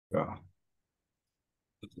Yeah.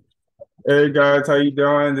 Hey guys, how you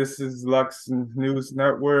doing? This is Lux News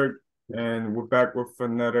Network, and we're back with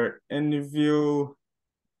another interview.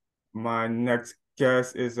 My next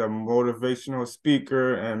guest is a motivational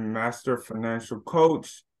speaker and master financial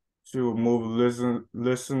coach to move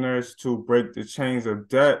listeners to break the chains of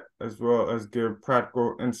debt, as well as give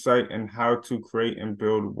practical insight in how to create and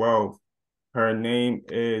build wealth. Her name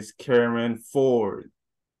is Karen Ford.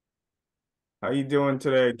 How you doing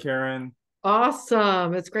today, Karen?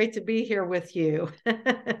 Awesome. It's great to be here with you.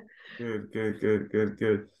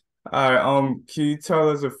 Good. All right, can you tell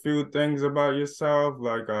us a few things about yourself,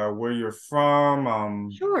 like where you're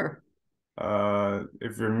from, Sure.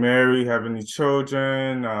 if you're married, have any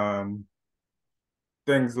children,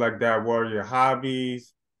 things like that. What are your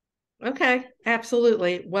hobbies? Okay,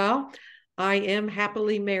 absolutely. Well, I am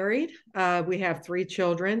happily married. We have three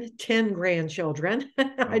children, 10 grandchildren.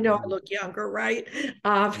 I know I Oh, look younger, right?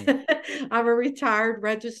 yeah. I'm a retired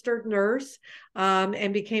registered nurse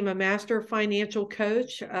and became a master financial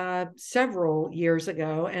coach several years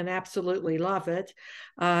ago and absolutely love it.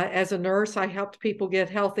 As a nurse, I helped people get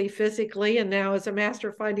healthy physically, and now as a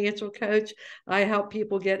master financial coach, I help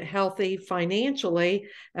people get healthy financially.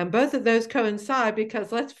 And both of those coincide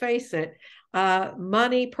because let's face it,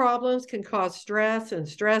 money problems can cause stress, and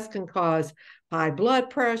stress can cause high blood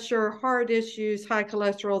pressure, heart issues, high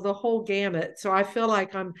cholesterol, the whole gamut. So I feel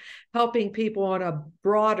like I'm helping people on a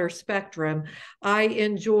broader spectrum. I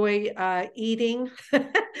enjoy eating,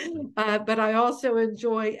 but I also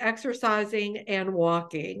enjoy exercising and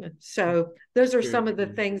walking. So those are some Good, of the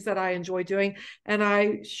good. things that I enjoy doing. And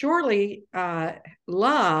I surely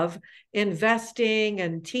love investing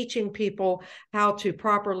and teaching people how to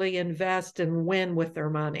properly invest and win with their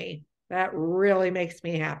money. That really makes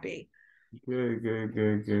me happy.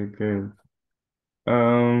 Good.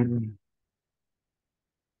 Um,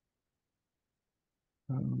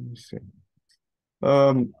 let me see.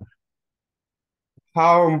 Um,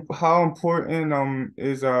 how important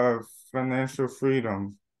is financial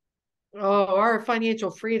freedom? Oh, our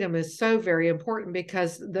financial freedom is so very important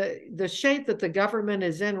because the shape that the government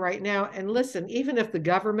is in right now, and listen, even if the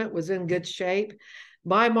government was in good shape,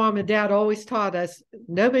 my mom and dad always taught us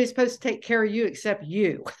nobody's supposed to take care of you except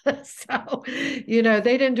you. So, they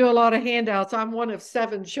didn't do a lot of handouts. I'm one of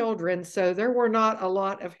seven children, so there were not a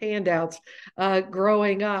lot of handouts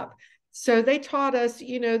growing up. So they taught us,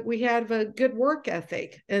 we have a good work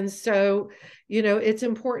ethic. And so it's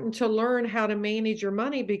important to learn how to manage your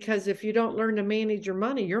money because if you don't learn to manage your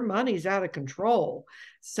money's out of control.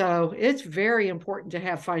 So it's very important to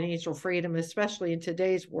have financial freedom, especially in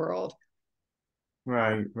today's world.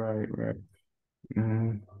 Right.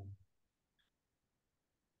 Mhm.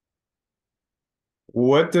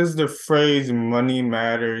 What does the phrase money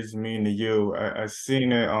matters mean to you? I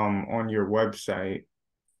seen it on your website.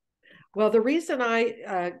 Well, the reason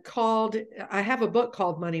I have a book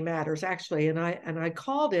called Money Matters actually, and I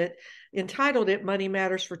entitled it Money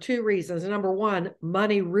Matters for two reasons. Number one,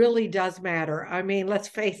 money really does matter. I mean, let's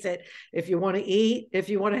face it, if you want to eat, if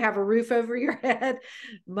you want to have a roof over your head,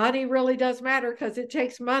 money really does matter because it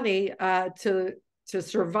takes money to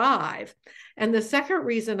survive. And the second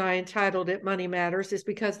reason I entitled it Money Matters is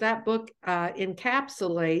because that book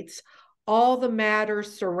encapsulates all the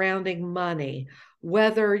matters surrounding money,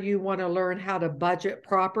 whether you want to learn how to budget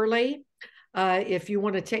properly, if you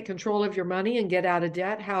want to take control of your money and get out of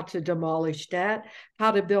debt, how to demolish debt,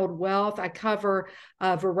 how to build wealth. I cover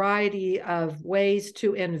a variety of ways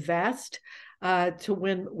to invest. To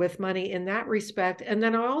win with money in that respect. And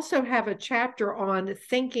then I also have a chapter on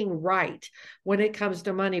thinking right when it comes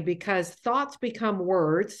to money because thoughts become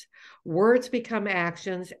words, words become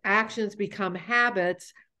actions, actions become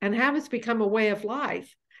habits, and habits become a way of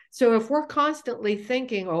life. So if we're constantly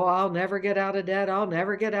thinking, oh, I'll never get out of debt, I'll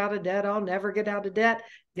never get out of debt, I'll never get out of debt,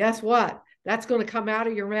 guess what? That's going to come out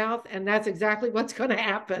of your mouth, and that's exactly what's going to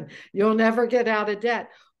happen. You'll never get out of debt.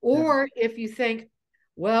 Yeah. Or if you think,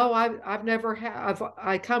 well, I've never have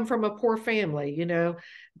I come from a poor family,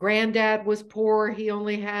 granddad was poor, he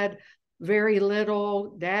only had very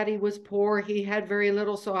little, daddy was poor, he had very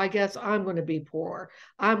little, so I guess I'm going to be poor.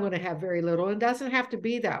 I'm going to have very little. And it doesn't have to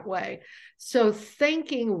be that way. So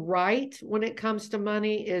thinking right when it comes to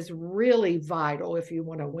money is really vital if you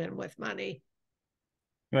want to win with money.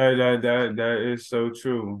 That is so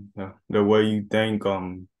true. The way you think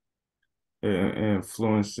it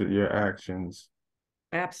influences your actions.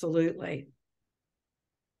 Absolutely.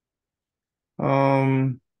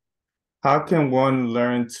 Um, how can one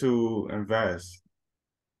learn to invest?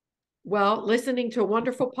 Well, listening to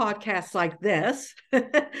wonderful podcasts like this,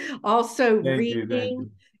 also Thank reading,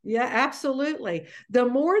 you. Yeah, absolutely. The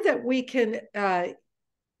more that we can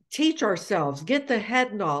teach ourselves, get the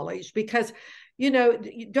head knowledge, because you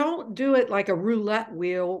don't do it like a roulette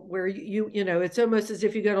wheel where it's almost as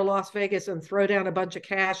if you go to Las Vegas and throw down a bunch of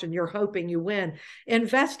cash and you're hoping you win.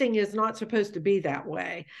 Investing is not supposed to be that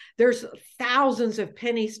way. There's thousands of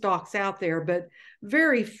penny stocks out there, but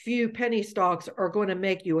very few penny stocks are going to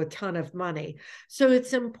make you a ton of money. So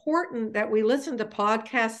it's important that we listen to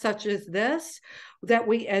podcasts such as this, that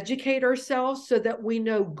we educate ourselves so that we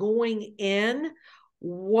know going in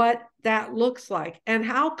what that looks like and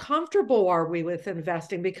how comfortable are we with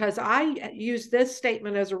investing. Because I use this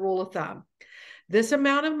statement as a rule of thumb: this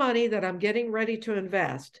amount of money that I'm getting ready to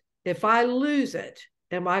invest, if I lose it,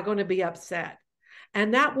 am I going to be upset?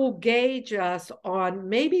 And that will gauge us on,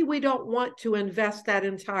 maybe we don't want to invest that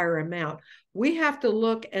entire amount. We have to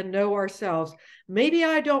look and know ourselves. Maybe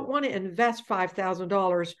I don't want to invest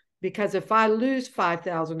 $5,000, because if I lose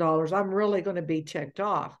 $5,000, I'm really going to be ticked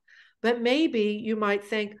off. But maybe you might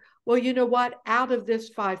think, well, you know what? Out of this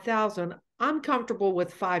 5,000, I'm comfortable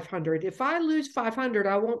with 500. If I lose 500,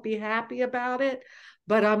 I won't be happy about it,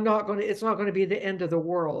 but it's not going to be the end of the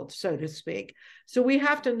world, so to speak. So we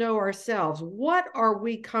have to know ourselves. What are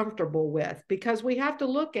we comfortable with? Because we have to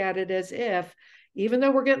look at it as if, even though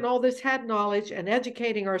we're getting all this head knowledge and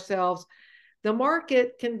educating ourselves, the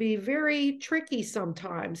market can be very tricky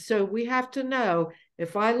sometimes. So we have to know,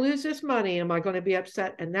 if I lose this money, am I going to be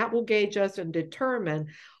upset? And that will gauge us and determine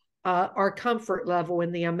our comfort level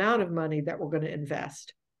in the amount of money that we're going to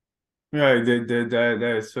invest. Yeah,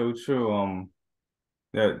 that is so true.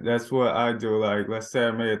 That's what I do. Like, let's say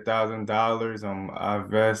I made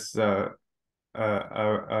 $1,000.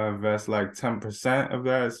 I invest like 10% of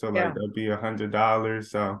that. So like Yeah, that'd be $100.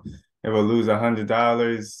 So if I lose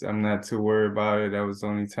 $100, I'm not too worried about it. That was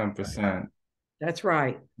only 10%. that's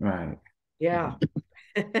right. Right. Yeah.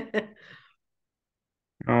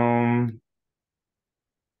 Um,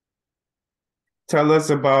 Tell us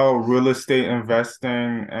about real estate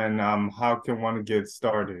investing and how can one get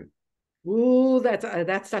started? Ooh,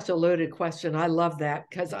 that's such a loaded question. I love that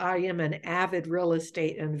because I am an avid real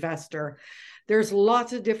estate investor. There's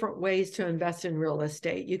lots of different ways to invest in real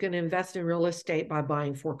estate. You can invest in real estate by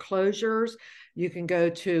buying foreclosures. You can go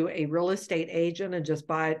to a real estate agent and just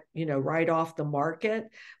buy it, right off the market.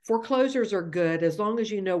 Foreclosures are good as long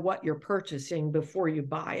as you know what you're purchasing before you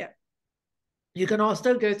buy it. You can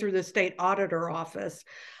also go through the state auditor office.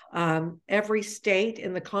 Every state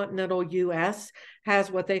in the continental US has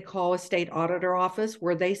what they call a state auditor office,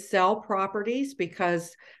 where they sell properties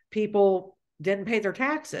because people didn't pay their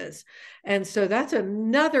taxes. And so that's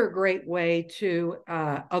another great way to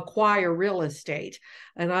acquire real estate.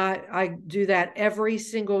 And I do that every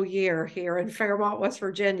single year here in Fairmont, West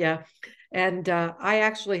Virginia. And I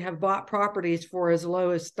actually have bought properties for as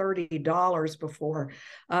low as $30 before,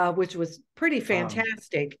 which was pretty Um,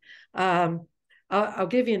 fantastic. I'll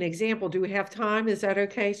give you an example. Do we have time? Is that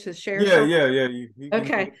okay to share yeah, something? yeah, yeah. You can do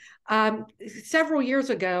Okay. Several years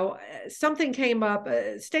ago, something came up,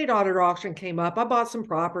 a state auditor auction came up. I bought some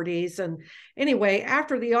properties. And anyway,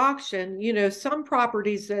 after the auction, some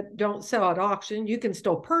properties that don't sell at auction, you can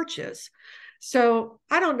still purchase. So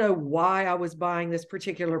I don't know why I was buying this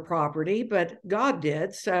particular property, but God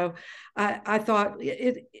did. So I thought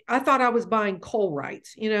I was buying coal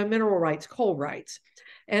rights, mineral rights, coal rights.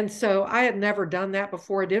 And so I had never done that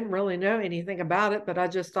before. I didn't really know anything about it, but I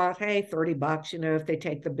just thought, hey, $30, if they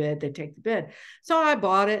take the bid, they take the bid. So I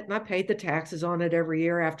bought it and I paid the taxes on it every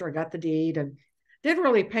year after I got the deed, and didn't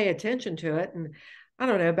really pay attention to it. And I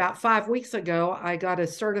don't know, about 5 weeks ago, I got a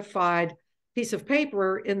certified piece of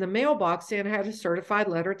paper in the mailbox saying I had a certified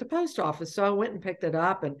letter at the post office. So I went and picked it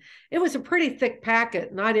up, and it was a pretty thick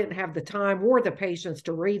packet, and I didn't have the time or the patience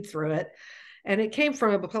to read through it. And it came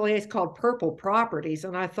from a place called Purple Properties.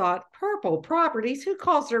 And I thought, Purple Properties? Who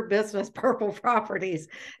calls their business Purple Properties?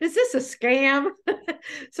 Is this a scam?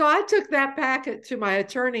 So I took that packet to my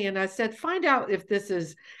attorney and I said, find out if this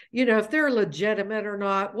is, if they're legitimate or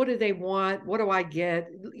not. What do they want? What do I get?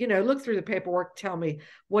 Look through the paperwork, tell me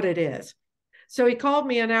what it is. So he called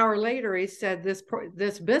me an hour later. He said, this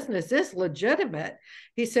business is legitimate.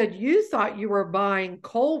 He said, you thought you were buying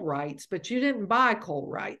coal rights, but you didn't buy coal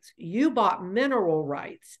rights. You bought mineral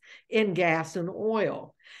rights in gas and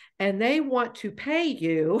oil. And they want to pay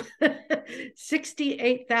you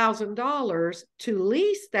 $68,000 to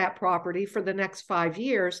lease that property for the next 5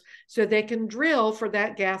 years so they can drill for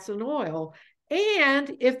that gas and oil.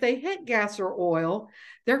 And if they hit gas or oil,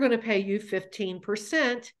 they're going to pay you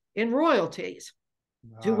 15% in royalties.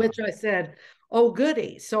 To Wow. which I said, oh,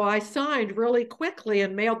 goody. So I signed really quickly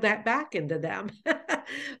and mailed that back into them.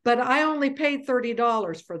 But I only paid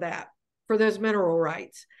 $30 for that, for those mineral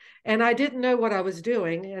rights. And I didn't know what I was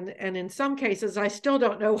doing. And in some cases, I still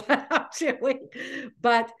don't know what I'm doing.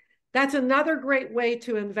 But that's another great way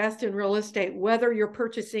to invest in real estate, whether you're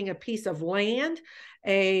purchasing a piece of land,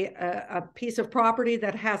 a piece of property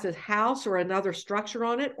that has a house or another structure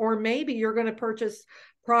on it, or maybe you're going to purchase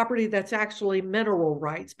property that's actually mineral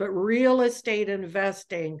rights. But real estate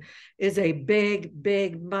investing is a big,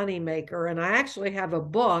 big money maker. And I actually have a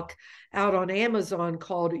book out on Amazon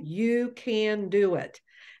called You Can Do It.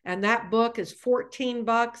 And that book is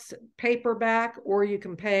 $14 paperback, or you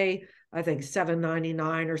can pay, I think,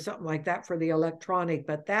 $7.99 or something like that for the electronic.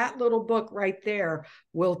 But that little book right there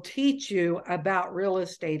will teach you about real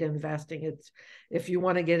estate investing. It's, if you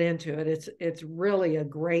want to get into it, it's really a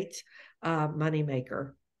great money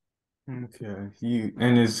maker. Okay.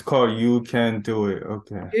 And it's called You Can Do It.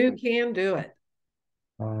 Okay. You can do it.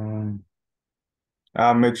 Um,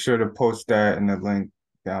 I'll make sure to post that in the link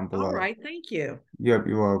down All below. right. Thank you. Yep,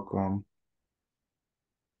 you're welcome.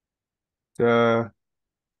 The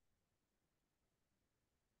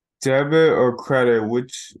debit or credit,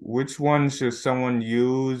 which one should someone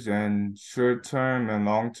use, and short term and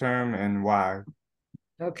long term, and why?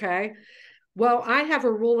 Okay. Well, I have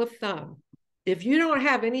a rule of thumb. If you don't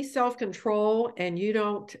have any self-control and you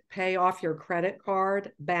don't pay off your credit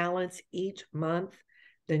card balance each month,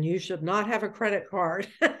 then you should not have a credit card.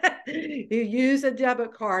 You use a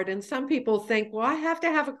debit card. And some people think, well, I have to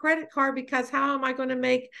have a credit card because how am I going to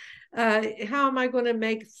make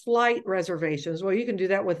flight reservations? Well, you can do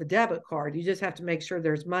that with a debit card. You just have to make sure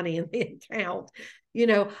there's money in the account. You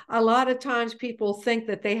know, a lot of times people think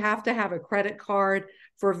that they have to have a credit card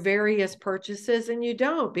for various purchases, and you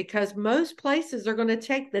don't, because most places are going to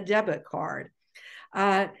take the debit card.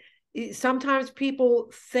 Sometimes people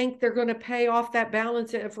think they're going to pay off that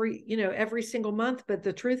balance every single month, but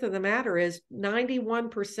the truth of the matter is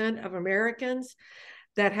 91% of Americans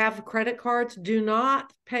that have credit cards do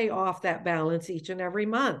not pay off that balance each and every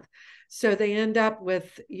month. So they end up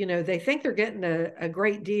with, they think they're getting a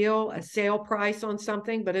great deal, a sale price on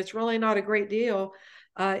something, but it's really not a great deal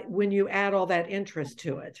when you add all that interest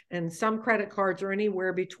to it. And some credit cards are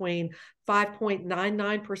anywhere between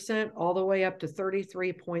 5.99% all the way up to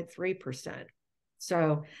 33.3%.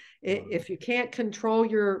 So if you can't control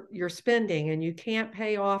your spending and you can't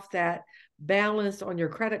pay off that balance on your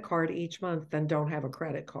credit card each month, then don't have a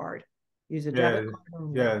credit card. Use a debit card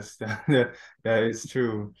only. Yes, that is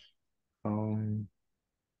true.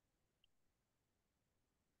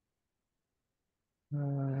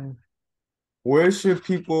 Where should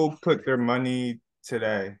people put their money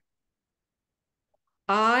today?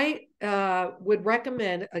 I would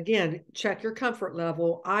recommend, again, check your comfort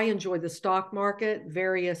level. I enjoy the stock market,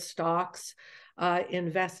 various stocks,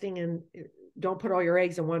 investing in, don't put all your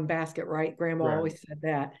eggs in one basket, right? Grandma always said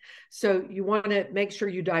that. So you want to make sure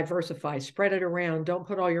you diversify, spread it around. Don't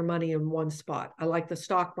put all your money in one spot. I like the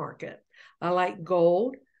stock market. I like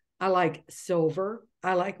gold. I like silver.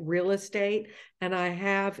 I like real estate. And I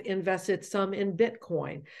have invested some in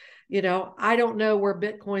Bitcoin. I don't know where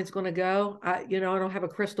Bitcoin's going to go. I don't have a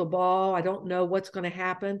crystal ball. I don't know what's going to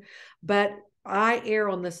happen, but I err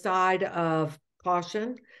on the side of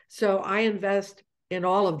caution. So I invest in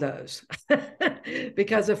all of those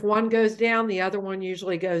because if one goes down, the other one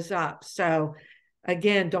usually goes up. So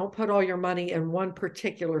again, don't put all your money in one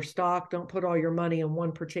particular stock. Don't put all your money in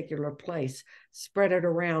one particular place. Spread it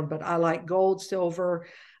around. But I like gold, silver,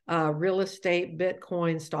 real estate,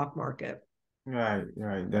 Bitcoin, stock market. Right.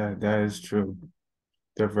 That is true.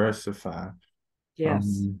 Diversify.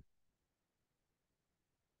 Yes.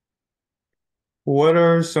 What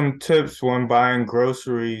are some tips when buying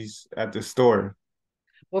groceries at the store?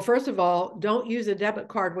 Well, first of all, don't use a debit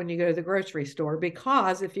card when you go to the grocery store,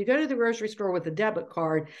 because if you go to the grocery store with a debit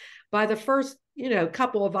card, by the first,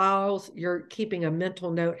 couple of aisles, you're keeping a mental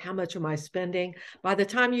note. How much am I spending? By the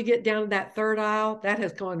time you get down to that third aisle, that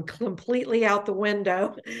has gone completely out the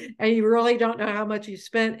window. And you really don't know how much you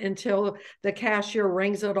spent until the cashier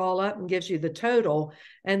rings it all up and gives you the total.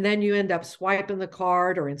 And then you end up swiping the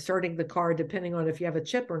card or inserting the card, depending on if you have a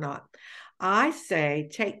chip or not. I say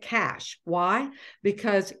take cash. Why?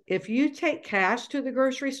 Because if you take cash to the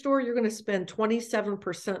grocery store, you're going to spend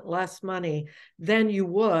 27% less money than you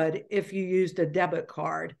would if you used a debit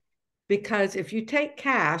card. because if you take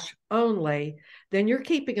cash only, then you're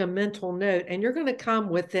keeping a mental note and you're going to come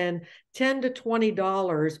within $10 to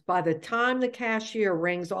 $20 by the time the cashier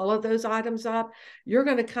rings all of those items up. You're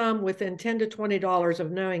going to come within $10 to $20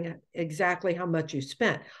 of knowing exactly how much you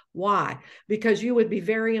spent. Why? Because you would be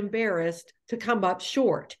very embarrassed to come up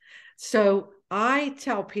short. So I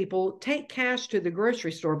tell people, take cash to the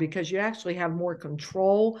grocery store because you actually have more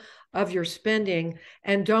control of your spending,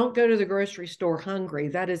 and don't go to the grocery store hungry.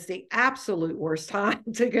 That is the absolute worst time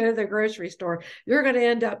to go to the grocery store. You're going to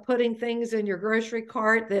end up putting things in your grocery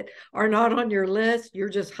cart that are not on your list. You're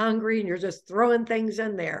just hungry and you're just throwing things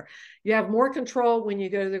in there. You have more control when you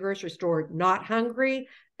go to the grocery store, not hungry,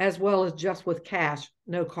 as well as just with cash,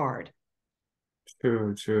 no card.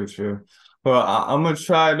 True. Well, I'm gonna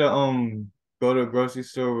try to go to a grocery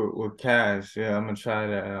store with cash. Yeah, I'm gonna try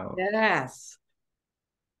that out. Yes.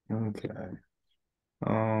 Okay.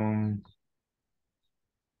 Um,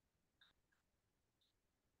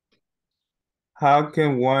 how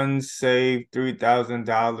can one save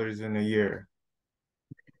 $3,000 in a year?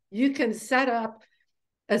 You can set up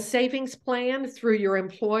a savings plan through your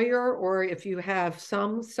employer, or if you have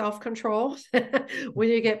some self-control when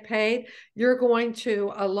you get paid, you're going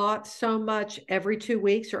to allot so much every 2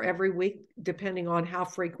 weeks or every week, depending on how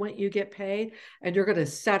frequent you get paid. And you're going to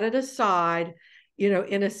set it aside,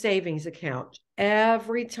 in a savings account.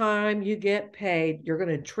 Every time you get paid, you're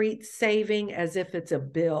going to treat saving as if it's a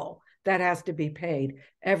bill that has to be paid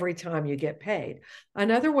every time you get paid.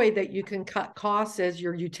 Another way that you can cut costs is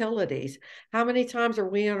your utilities. How many times are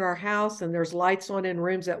we in our house and there's lights on in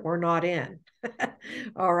rooms that we're not in?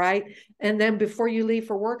 All right. And then before you leave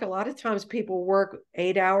for work, a lot of times people work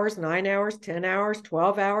 8 hours, 9 hours, 10 hours,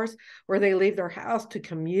 12 hours, where they leave their house to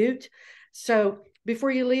commute. So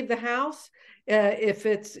before you leave the house,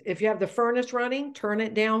 if you have the furnace running, turn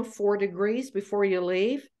it down 4 degrees before you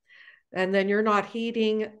leave. And then you're not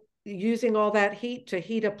using all that heat to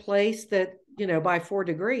heat a place that, by 4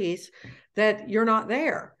 degrees, that you're not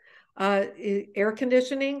there. Air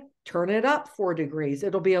conditioning, turn it up 4 degrees.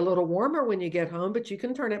 It'll be a little warmer when you get home, but you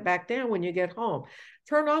can turn it back down when you get home.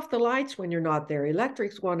 Turn off the lights when you're not there.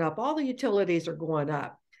 Electric's going up. All the utilities are going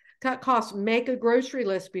up. Cut costs. Make a grocery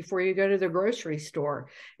list before you go to the grocery store.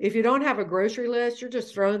 If you don't have a grocery list, you're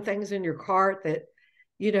just throwing things in your cart that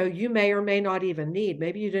you may or may not even need.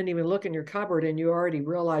 Maybe you didn't even look in your cupboard and you already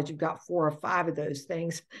realized you've got 4 or 5 of those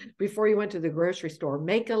things before you went to the grocery store.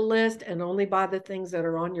 Make a list and only buy the things that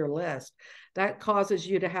are on your list. That causes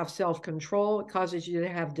you to have self-control. It causes you to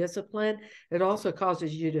have discipline. It also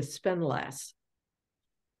causes you to spend less.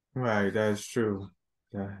 Right, that's true.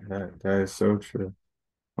 That is so true.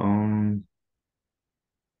 Um,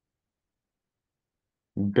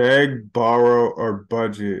 Beg, borrow, or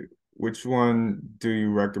budget. Which one do you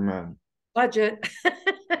recommend? Budget.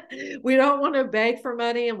 We don't want to beg for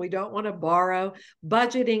money and we don't want to borrow.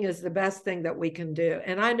 Budgeting is the best thing that we can do.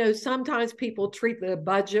 And I know sometimes people treat the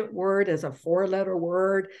budget word as a 4-letter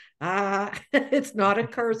word. It's not a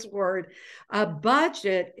curse word. A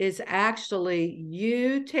budget is actually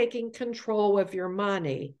you taking control of your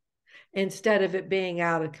money instead of it being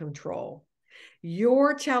out of control.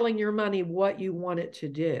 You're telling your money what you want it to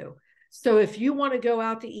do. So if you want to go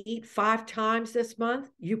out to eat 5 times this month,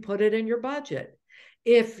 you put it in your budget.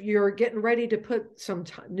 If you're getting ready to put some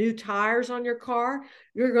new tires on your car,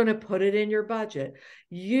 you're going to put it in your budget.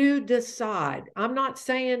 You decide. I'm not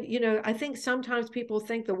saying, I think sometimes people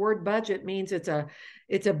think the word budget means it's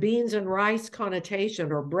a beans and rice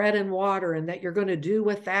connotation or bread and water and that you're going to do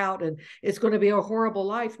without and it's going to be a horrible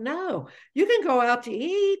life. No, you can go out to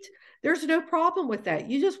eat. There's no problem with that.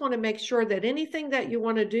 You just want to make sure that anything that you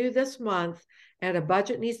want to do this month, and a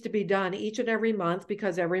budget needs to be done each and every month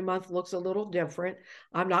because every month looks a little different.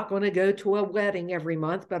 I'm not going to go to a wedding every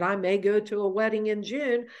month, but I may go to a wedding in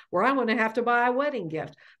June where I'm going to have to buy a wedding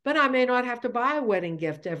gift, but I may not have to buy a wedding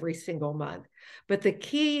gift every single month. But the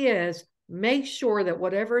key is make sure that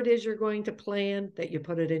whatever it is you're going to plan, that you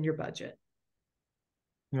put it in your budget.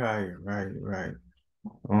 Right.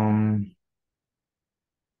 Um,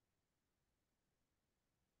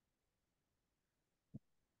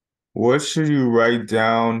 what should you write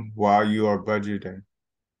down while you are budgeting?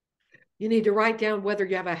 You need to write down whether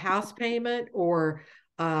you have a house payment or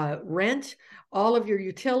rent, all of your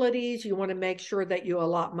utilities. You want to make sure that you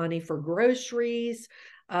allot money for groceries,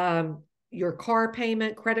 your car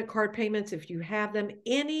payment, credit card payments, if you have them,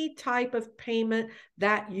 any type of payment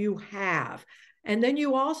that you have. And then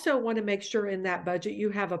you also want to make sure in that budget you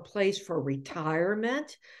have a place for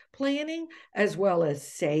retirement, planning as well as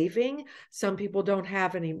saving. Some people don't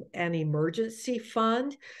have an emergency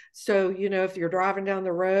fund. So, if you're driving down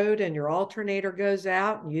the road and your alternator goes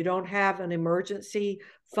out and you don't have an emergency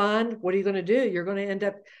fund, what are you going to do? You're going to end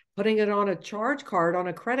up putting it on a charge card, on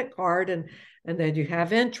a credit card, and then you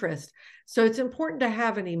have interest. So it's important to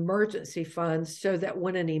have an emergency fund so that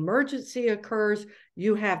when an emergency occurs,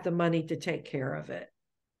 you have the money to take care of it.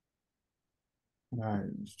 Right.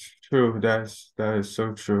 True. That is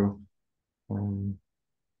so true.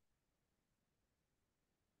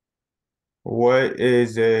 What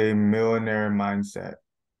is a millionaire mindset?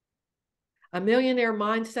 A millionaire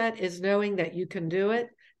mindset is knowing that you can do it,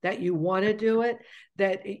 that you want to do it,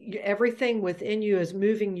 that everything within you is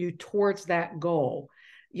moving you towards that goal.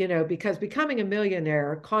 Because becoming a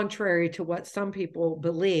millionaire, contrary to what some people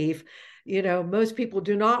believe, most people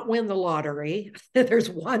do not win the lottery. There's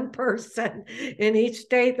one person in each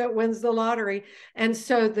state that wins the lottery. And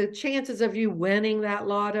so the chances of you winning that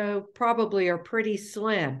lotto probably are pretty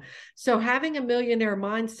slim. So having a millionaire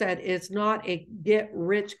mindset is not a get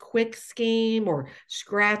rich quick scheme or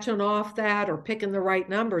scratching off that or picking the right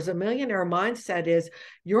numbers. A millionaire mindset is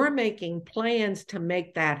you're making plans to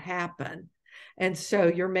make that happen. And so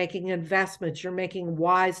you're making investments, you're making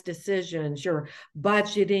wise decisions, you're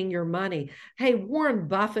budgeting your money. Hey, Warren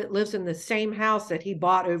Buffett lives in the same house that he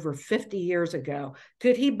bought over 50 years ago.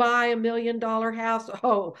 Could he buy $1 million house?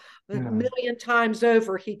 Oh, a million times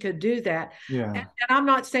over, he could do that. Yeah. And I'm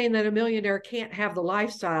not saying that a millionaire can't have the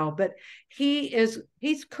lifestyle, but he's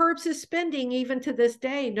curbs his spending even to this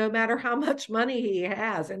day, no matter how much money he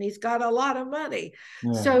has. And he's got a lot of money.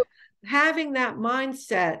 Yeah. So having that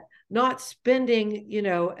mindset, not spending,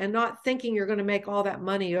 and not thinking you're going to make all that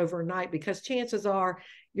money overnight, because chances are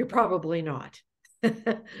you're probably not.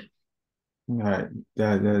 Right.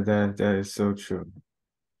 That is so true.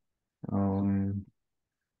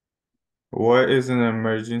 What is an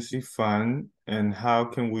emergency fund and how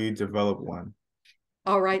can we develop one?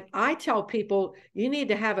 All right. I tell people you need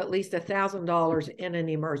to have at least $1,000 in an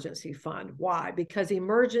emergency fund. Why? Because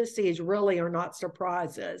emergencies really are not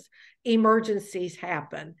surprises. Emergencies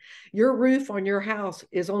happen. Your roof on your house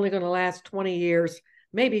is only going to last 20 years,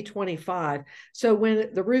 maybe 25. So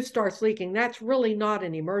when the roof starts leaking, that's really not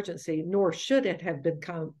an emergency, nor should it have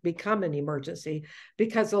become an emergency,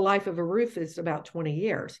 because the life of a roof is about 20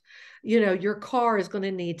 years. Your car is going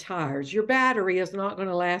to need tires. Your battery is not going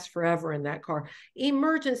to last forever in that car.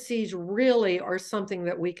 Emergencies really are something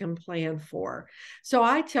that we can plan for. So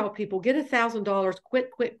I tell people, get $1,000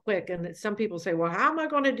 quick. And some people say, well, how am I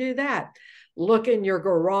going to do that? Look in your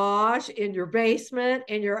garage, in your basement,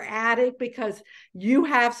 in your attic, because you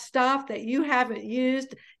have stuff that you haven't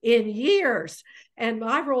used in years. And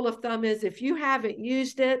my rule of thumb is if you haven't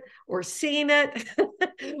used it or seen it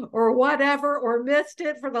or whatever, or missed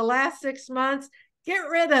it for the last 6 months, get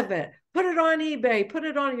rid of it. Put it on eBay, put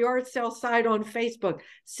it on a yard sale site on Facebook,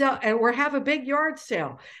 or have a big yard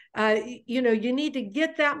sale. You need to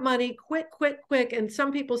get that money quick. And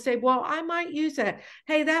some people say, well, I might use that.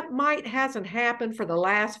 Hey, that hasn't happened for the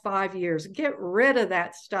last 5 years. Get rid of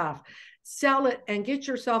that stuff. Sell it and get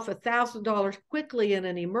yourself $1,000 quickly in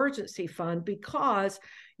an emergency fund, because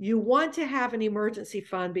you want to have an emergency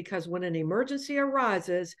fund, because when an emergency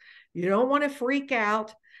arises, you don't want to freak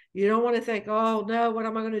out. You don't want to think, oh no, what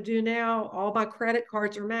am I going to do now? All my credit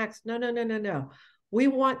cards are maxed. No. We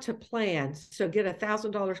want to plan. So get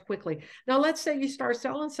 $1,000 quickly. Now, let's say you start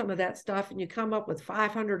selling some of that stuff and you come up with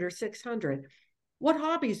 500 or 600. What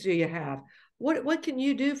hobbies do you have? What can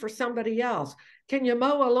you do for somebody else? Can you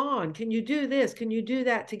mow a lawn? Can you do this? Can you do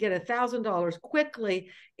that to get $1,000 quickly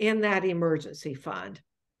in that emergency fund?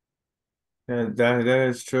 That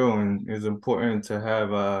is true, and it's important to have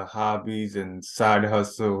hobbies and side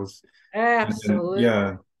hustles. And Absolutely.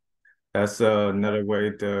 yeah, that's another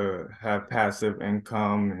way to have passive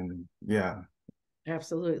income, and yeah.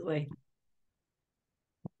 Absolutely.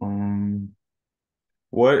 Um,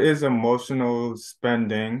 what is emotional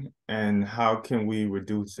spending and how can we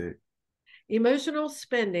reduce it? Emotional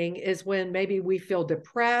spending is when maybe we feel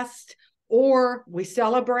depressed or we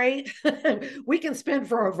celebrate. We can spend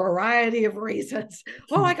for a variety of reasons.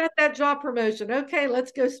 Oh, I got that job promotion. Okay,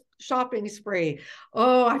 let's go shopping spree.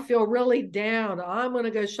 Oh, I feel really down. I'm going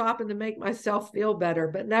to go shopping to make myself feel better.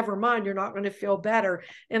 But never mind, you're not going to feel better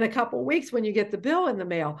in a couple of weeks when you get the bill in the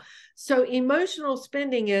mail. So emotional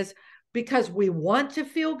spending is because we want to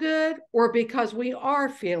feel good or because we are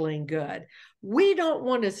feeling good. We don't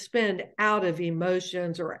want to spend out of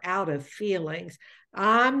emotions or out of feelings.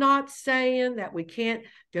 I'm not saying that we can't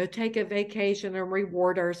go take a vacation and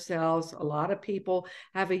reward ourselves. A lot of people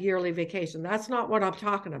have a yearly vacation. That's not what I'm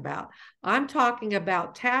talking about. I'm talking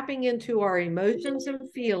about tapping into our emotions and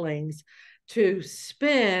feelings to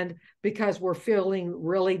spend because we're feeling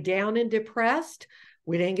really down and depressed.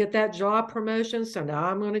 We didn't get that job promotion, so now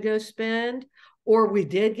I'm going to go spend. Or we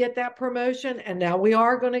did get that promotion and now we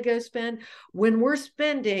are going to go spend. When we're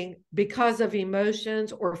spending because of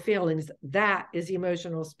emotions or feelings, that is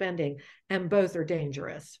emotional spending, and both are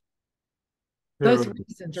dangerous. Both True,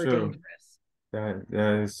 reasons are true. dangerous.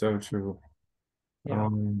 That is so true. Yeah.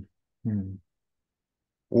 Um, hmm.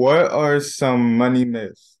 What are some money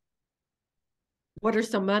myths? What are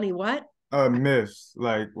some money? What? Myths.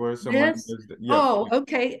 Like, what are some money Myths? myths yep. Oh,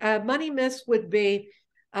 okay. Money myths would be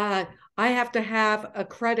uh, I have to have a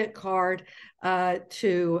credit card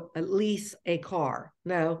to lease a car.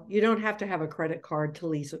 No, you don't have to have a credit card to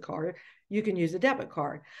lease a car. You can use a debit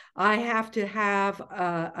card. I have to have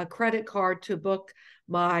a credit card to book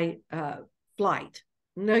my flight.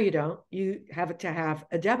 No, you don't. You have to have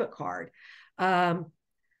a debit card. Um,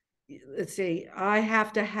 let's see. I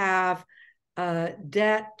have to have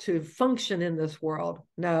debt to function in this world.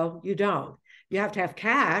 No, you don't. You have to have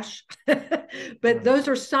cash. But Right. those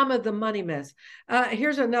are some of the money myths.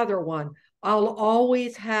 Here's another one. I'll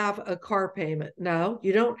always have a car payment. No,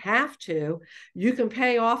 you don't have to. You can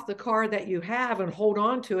pay off the car that you have and hold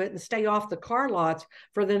on to it and stay off the car lots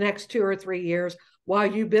for the next 2 or 3 years while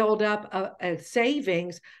you build up a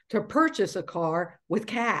savings to purchase a car with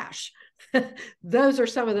cash. Those are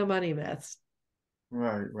some of the money myths.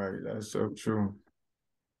 Right, right. That's so true.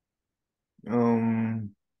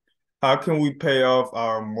 Um, how can we pay off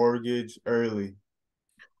our mortgage early?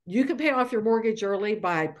 You can pay off your mortgage early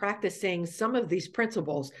by practicing some of these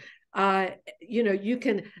principles. Uh, you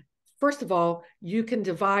can, first of all, you can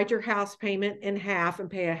divide your house payment in half and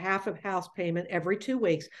pay a half of house payment every 2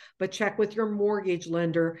 weeks, but check with your mortgage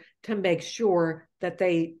lender to make sure that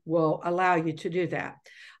they will allow you to do that.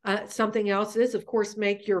 Something else is, of course,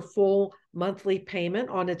 make your full monthly payment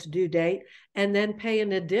on its due date and then pay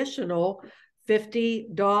an additional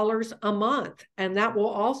 $50 a month. And that will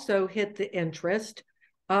also hit the interest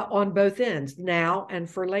on both ends now and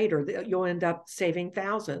for later. You'll end up saving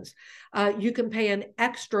thousands. You can pay an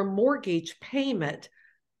extra mortgage payment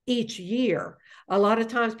each year. A lot of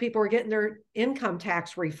times people are getting their income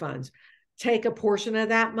tax refunds. Take a portion of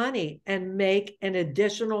that money and make an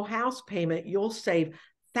additional house payment. You'll save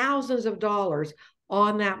thousands of dollars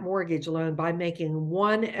on that mortgage loan by making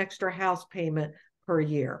one extra house payment per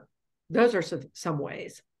year. Those are some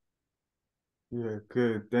ways. Yeah,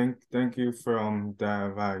 good. Thank you for that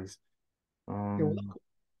advice. You're Um, welcome.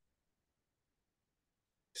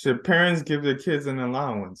 should parents give their kids an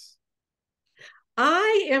allowance?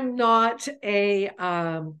 I am not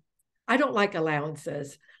I don't like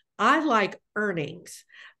allowances. I like earnings.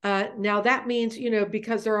 Now that means,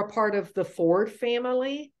 because they're a part of the Ford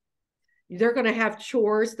family, they're going to have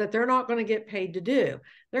chores that they're not going to get paid to do.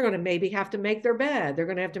 They're going to maybe have to make their bed. They're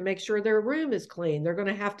going to have to make sure their room is clean. They're going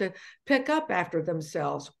to have to pick up after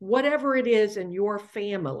themselves, whatever it is in your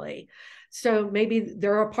family. So maybe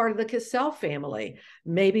they're a part of the Cassell family.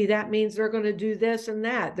 Maybe that means they're going to do this and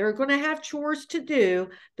that. They're going to have chores to do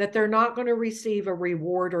that they're not going to receive a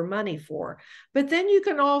reward or money for. But then you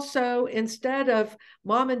can also, instead of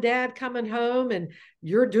mom and dad coming home and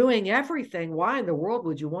you're doing everything, why in the world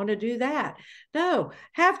would you want to do that? No,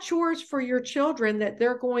 have chores for your children that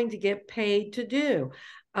they're going to get paid to do.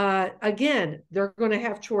 Again, they're going to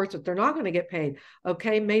have chores that they're not going to get paid.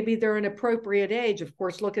 Okay, maybe they're an appropriate age. Of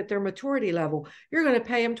course, look at their maturity level. You're going to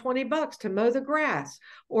pay them $20 to mow the grass,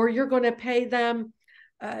 or you're going to pay them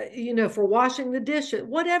for washing the dishes,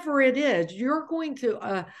 whatever it is, you're going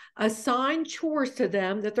to assign chores to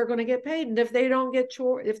them that they're going to get paid. And if they don't get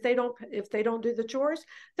if they don't do the chores,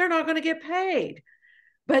 they're not going to get paid.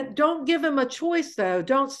 But don't give them a choice, though.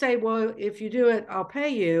 Don't say, well, if you do it, I'll pay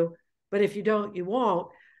you. But if you don't, you won't.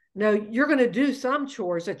 No, you're going to do some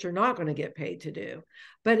chores that you're not going to get paid to do.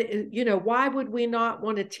 But, why would we not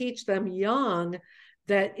want to teach them young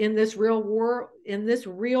that in this real world,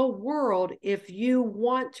 if you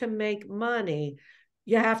want to make money,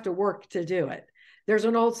 you have to work to do it. There's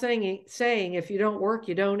an old saying, if you don't work,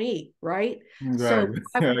 you don't eat, right? Right, So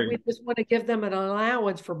why would we right, just want to give them an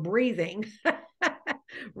allowance for breathing?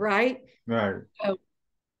 Right? right. So,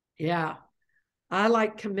 yeah, I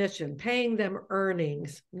like commission, paying them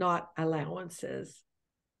earnings, not allowances.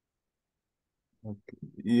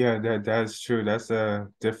 Yeah, that's true. That's a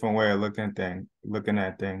different way of looking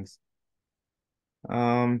at things.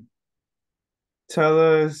 Um, tell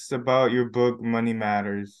us about your book, Money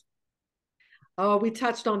Matters. Oh, we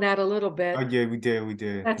touched on that a little Oh bit. yeah, we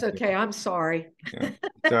did. That's okay. I'm sorry. Yeah,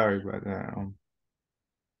 sorry about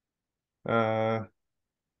that. Uh,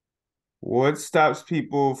 what stops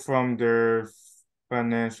people from their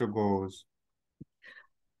financial goals?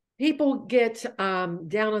 People get down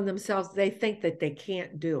on themselves. They think that they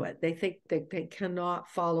can't do it. They think that they cannot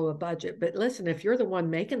follow a budget. But listen, if you're the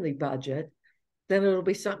one making the budget, then it'll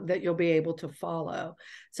be something that you'll be able to follow.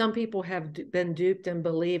 Some people have been duped in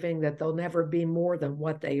believing that they'll never be more than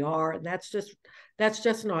what they are, and that's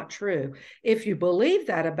just not true. If you believe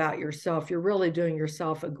that about yourself, you're really doing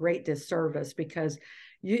yourself a great disservice because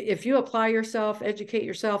if you apply yourself, educate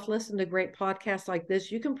yourself, listen to great podcasts like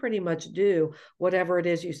this, you can pretty much do whatever it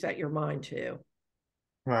is you set your mind to.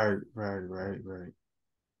 Right.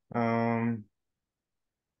 Um,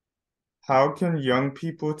 how can young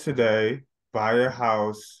people today buy a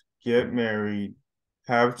house, get married,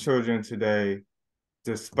 have children today,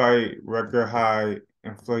 despite record high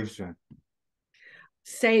inflation?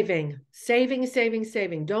 Saving.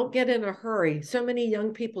 Don't get in a hurry. So many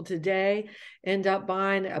young people today end up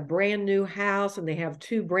buying a brand new house and they have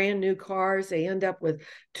two brand new cars. They end up with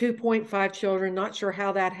 2.5 children. Not sure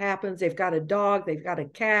how that happens. They've got a dog, they've got a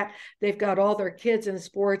cat, they've got all their kids in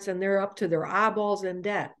sports, and they're up to their eyeballs in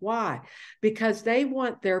debt. Why? Because they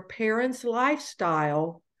want their parents'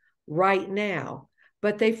 lifestyle right now.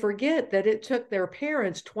 But they forget that it took their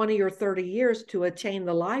parents 20 or 30 years to attain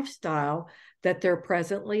the lifestyle that they're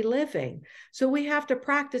presently living. So we have to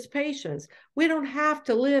practice patience. We don't have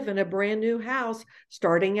to live in a brand new house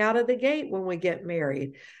starting out of the gate when we get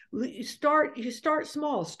married. You start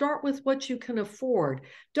small. Start with what you can afford.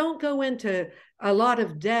 Don't go into a lot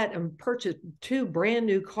of debt and purchase two brand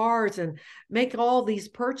new cars and make all these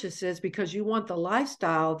purchases because you want the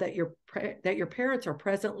lifestyle that your parents are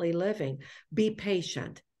presently living. Be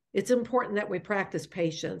patient. It's important that we practice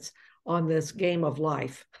patience on this game of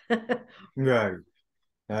life. Right.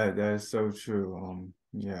 That is so true.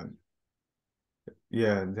 Yeah.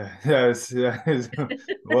 Yeah, that is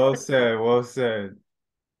well said, well said.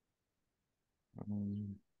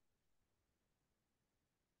 Um,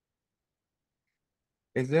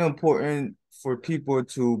 is it important for people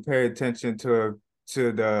to pay attention to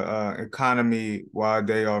the economy while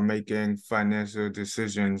they are making financial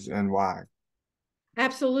decisions and why?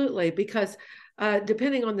 Absolutely, because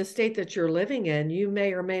depending on the state that you're living in, you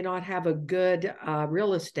may or may not have a good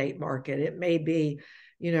real estate market. It may be,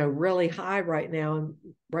 really high right now, and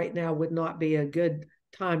right now would not be a good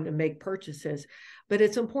time to make purchases. But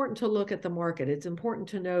it's important to look at the market. It's important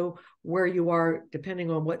to know where you are, depending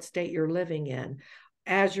on what state you're living in,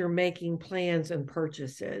 as you're making plans and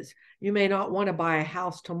purchases. You may not want to buy a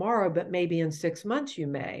house tomorrow, but maybe in 6 months you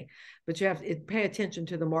may. But you have to pay attention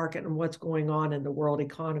to the market and what's going on in the world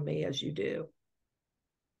economy as you do.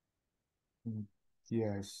 Mm,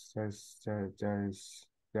 yes,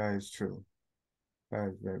 that is true. That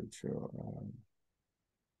is very true.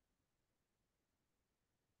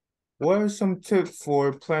 What are some tips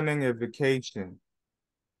for planning a vacation?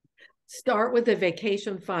 Start with a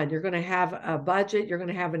vacation fund. You're going to have a budget, you're going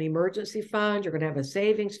to have an emergency fund, you're going to have a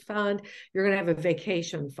savings fund, you're going to have a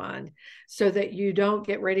vacation fund so that you don't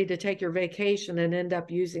get ready to take your vacation and end up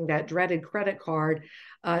using that dreaded credit card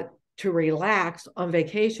to relax on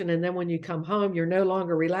vacation. And then when you come home, you're no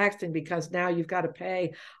longer relaxing because now you've got to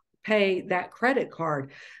pay that credit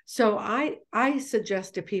card. So I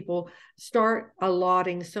suggest to people start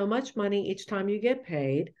allotting so much money each time you get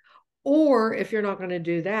paid. Or if you're not going to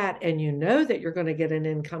do that and you know that you're going to get an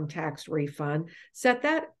income tax refund, set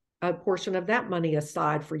that a portion of that money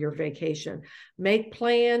aside for your vacation. Make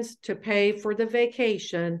plans to pay for the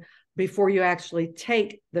vacation before you actually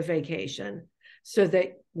take the vacation so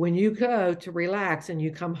that when you go to relax and you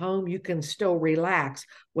come home, you can still relax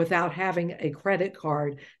without having a credit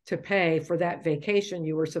card to pay for that vacation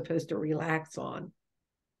you were supposed to relax on.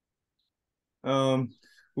 Um,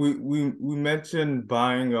 we mentioned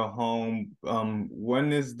buying a home.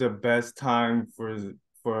 When is the best time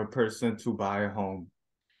for a person to buy a home?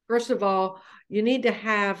 First of all, you need to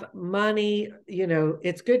have money.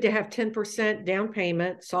 It's good to have 10% down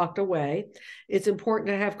payment socked away. It's important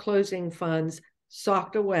to have closing funds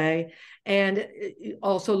socked away. And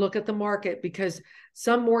also look at the market because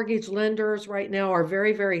some mortgage lenders right now are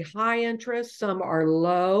very, very high interest, some are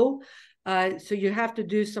low. So you have to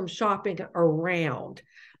do some shopping around.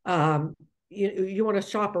 Um, you want to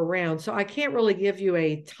shop around. So I can't really give you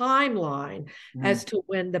a timeline Mhm. as to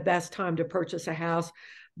when the best time to purchase a house,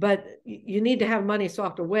 but you need to have money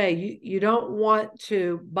socked away. You don't want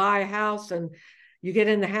to buy a house and you get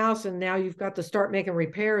in the house and now you've got to start making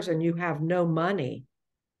repairs and you have no money.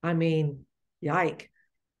 I mean, yike.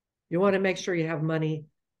 You want to make sure you have money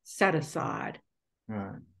set aside.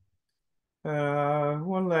 Right.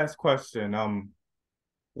 One last question.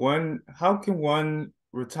 How can one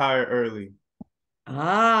retire early?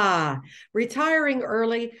 Retiring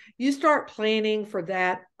early, you start planning for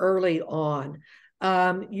that early on.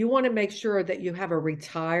 You want to make sure that you have a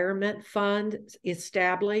retirement fund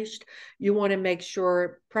established. You want to make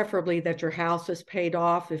sure, preferably, that your house is paid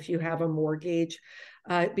off if you have a mortgage.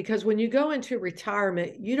 Because when you go into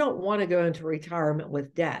retirement, you don't want to go into retirement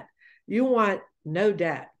with debt. You want no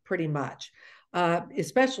debt, pretty much,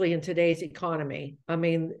 especially in today's economy. I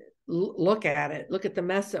mean, look at it. Look at the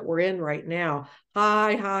mess that we're in right now.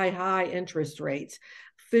 High interest rates,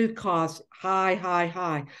 food costs,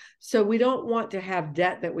 high. So we don't want to have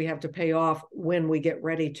debt that we have to pay off when we get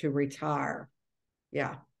ready to retire.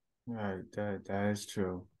 Yeah. Right, that is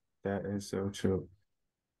true. That is so true.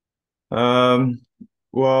 Um,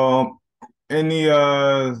 well, any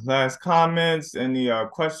last comments, any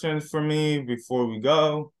questions for me before we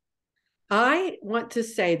go? I want to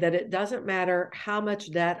say that it doesn't matter how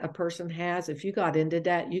much debt a person has. If you got into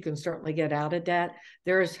debt, you can certainly get out of debt.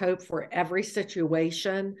 There is hope for every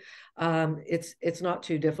situation. It's not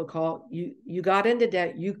too difficult. You got into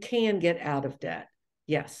debt, you can get out of debt.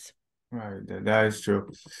 Yes. Right, that is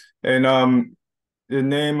true. And the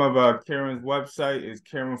name of Karen's website is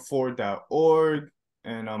karenford.org,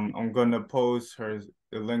 and I'm gonna post the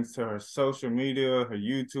links to her social media, her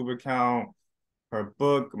YouTube account, her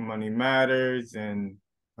book, Money Matters, and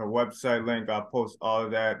her website link. I'll post all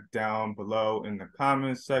of that down below in the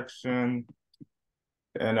comments section.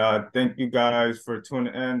 And thank you guys for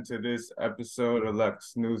tuning in to this episode of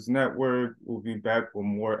Lex News Network. We'll be back with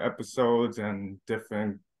more episodes and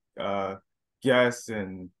different guests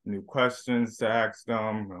and new questions to ask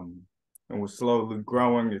them. And we're slowly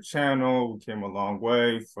growing the channel. We came a long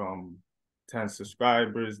way from 10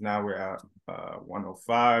 subscribers. Now we're at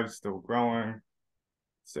 105, still growing.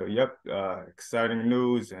 So, yep, exciting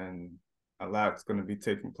news, and a lot's going to be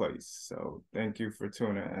taking place. So thank you for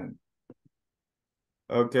tuning in.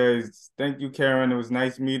 Okay, thank you, Karen. It was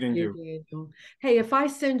nice meeting you. Daniel. Hey, if I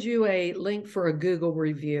send you a link for a Google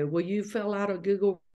review, will you fill out a Google